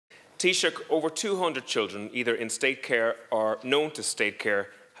Taoiseach, over 200 children, either in state care or known to state care,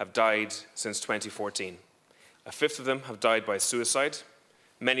 have died since 2014. A fifth of them have died by suicide.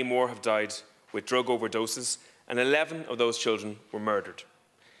 Many more have died with drug overdoses, and 11 of those children were murdered.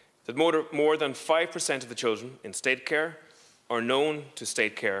 That more than 5% of the children in state care or known to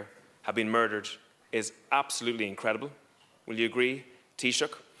state care have been murdered is absolutely incredible. Will you agree,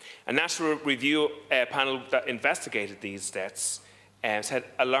 Taoiseach? A National Review panel that investigated these deaths had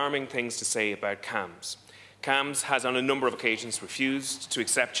alarming things to say about CAMHS. CAMHS has on a number of occasions refused to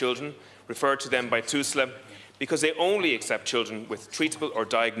accept children referred to them by Tusla because they only accept children with treatable or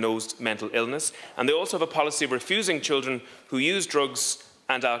diagnosed mental illness, and they also have a policy of refusing children who use drugs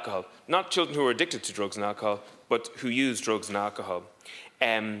and alcohol. Not children who are addicted to drugs and alcohol, but who use drugs and alcohol.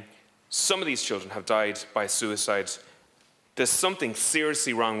 Some of these children have died by suicide. There's something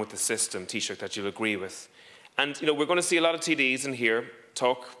seriously wrong with the system, Taoiseach, that you'll agree with. And we're going to see a lot of TDs in here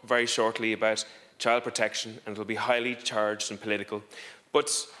talk very shortly about child protection, and it'll be highly charged and political.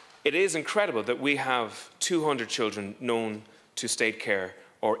 But it is incredible that we have 200 children known to state care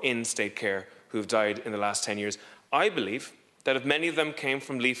or in state care who have died in the last 10 years. I believe that if many of them came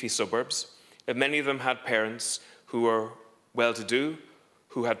from leafy suburbs, if many of them had parents who were well-to-do,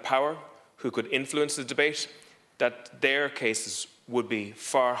 who had power, who could influence the debate, that their cases would be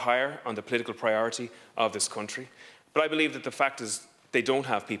far higher on the political priority of this country. But I believe that the fact is they don't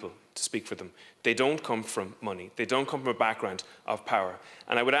have people to speak for them. They don't come from money. They don't come from a background of power.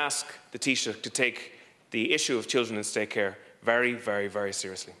 And I would ask the Taoiseach to take the issue of children in state care very, very, very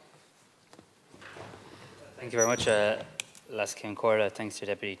seriously. Thank you very much, Las Corda. Thanks to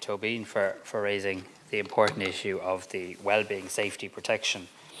Deputy Tobin for raising the important issue of the well-being, safety, protection,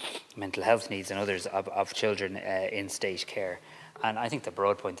 mental health needs and others of children in state care. And I think the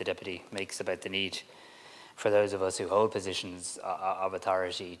broad point the Deputy makes about the need for those of us who hold positions of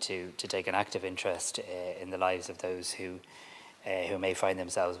authority to take an active interest in the lives of those who may find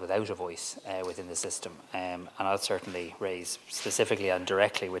themselves without a voice within the system. And I'll certainly raise specifically and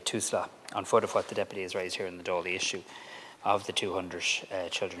directly with Tusla on foot of what the Deputy has raised here in the Dáil, the issue of the 200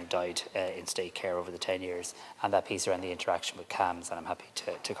 children who died in state care over the 10 years, and that piece around the interaction with CAMHS. And I'm happy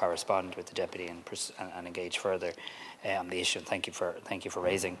to correspond with the Deputy and engage further on the issue. And thank you for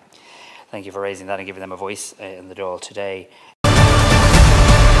raising that and giving them a voice in the Dáil today.